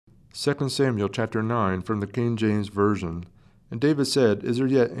2 Samuel chapter 9 from the King James Version. And David said, Is there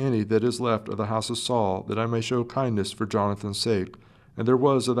yet any that is left of the house of Saul, that I may show kindness for Jonathan's sake? And there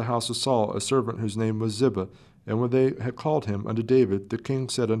was of the house of Saul a servant whose name was Ziba. And when they had called him unto David, the king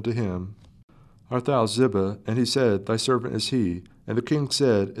said unto him, Art thou Ziba? And he said, Thy servant is he. And the king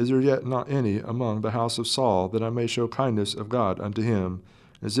said, Is there yet not any among the house of Saul, that I may show kindness of God unto him?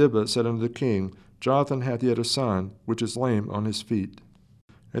 And Ziba said unto the king, Jonathan hath yet a son, which is lame on his feet.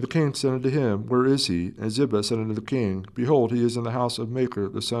 And the king said unto him, Where is he? And Ziba said unto the king, Behold, he is in the house of Machir,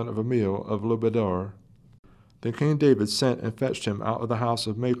 the son of Ammiel of Lodebar. Then King David sent and fetched him out of the house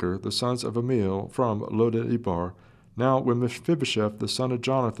of Machir, the sons of Ammiel, from Lodebar. Now when Mephibosheth, the son of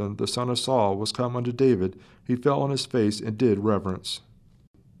Jonathan, the son of Saul, was come unto David, he fell on his face and did reverence.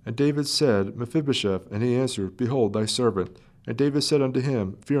 And David said, Mephibosheth, and he answered, Behold thy servant. And David said unto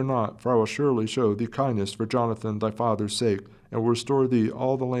him, Fear not, for I will surely show thee kindness for Jonathan thy father's sake, and will restore thee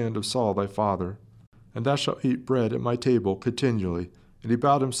all the land of Saul thy father. And thou shalt eat bread at my table continually. And he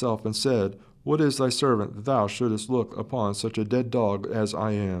bowed himself and said, What is thy servant that thou shouldest look upon such a dead dog as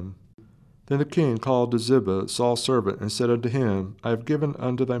I am? Then the king called to Ziba, Saul's servant, and said unto him, I have given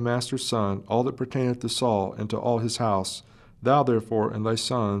unto thy master's son all that pertaineth to Saul and to all his house. Thou therefore and thy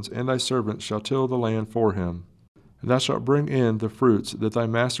sons and thy servants shall till the land for him. And thou shalt bring in the fruits, that thy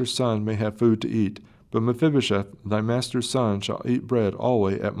master's son may have food to eat. But Mephibosheth, thy master's son, shall eat bread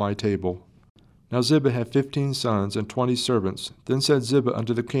alway at my table. Now Ziba had 15 sons and 20 servants. Then said Ziba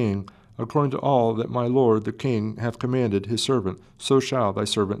unto the king, According to all that my lord the king hath commanded his servant, so shall thy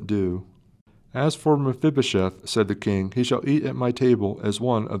servant do. As for Mephibosheth, said the king, he shall eat at my table as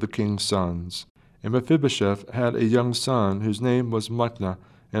one of the king's sons. And Mephibosheth had a young son, whose name was Micah,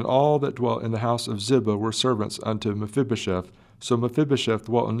 and all that dwelt in the house of Ziba were servants unto Mephibosheth. So Mephibosheth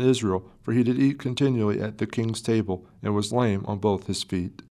dwelt in Israel, for he did eat continually at the king's table, and was lame on both his feet.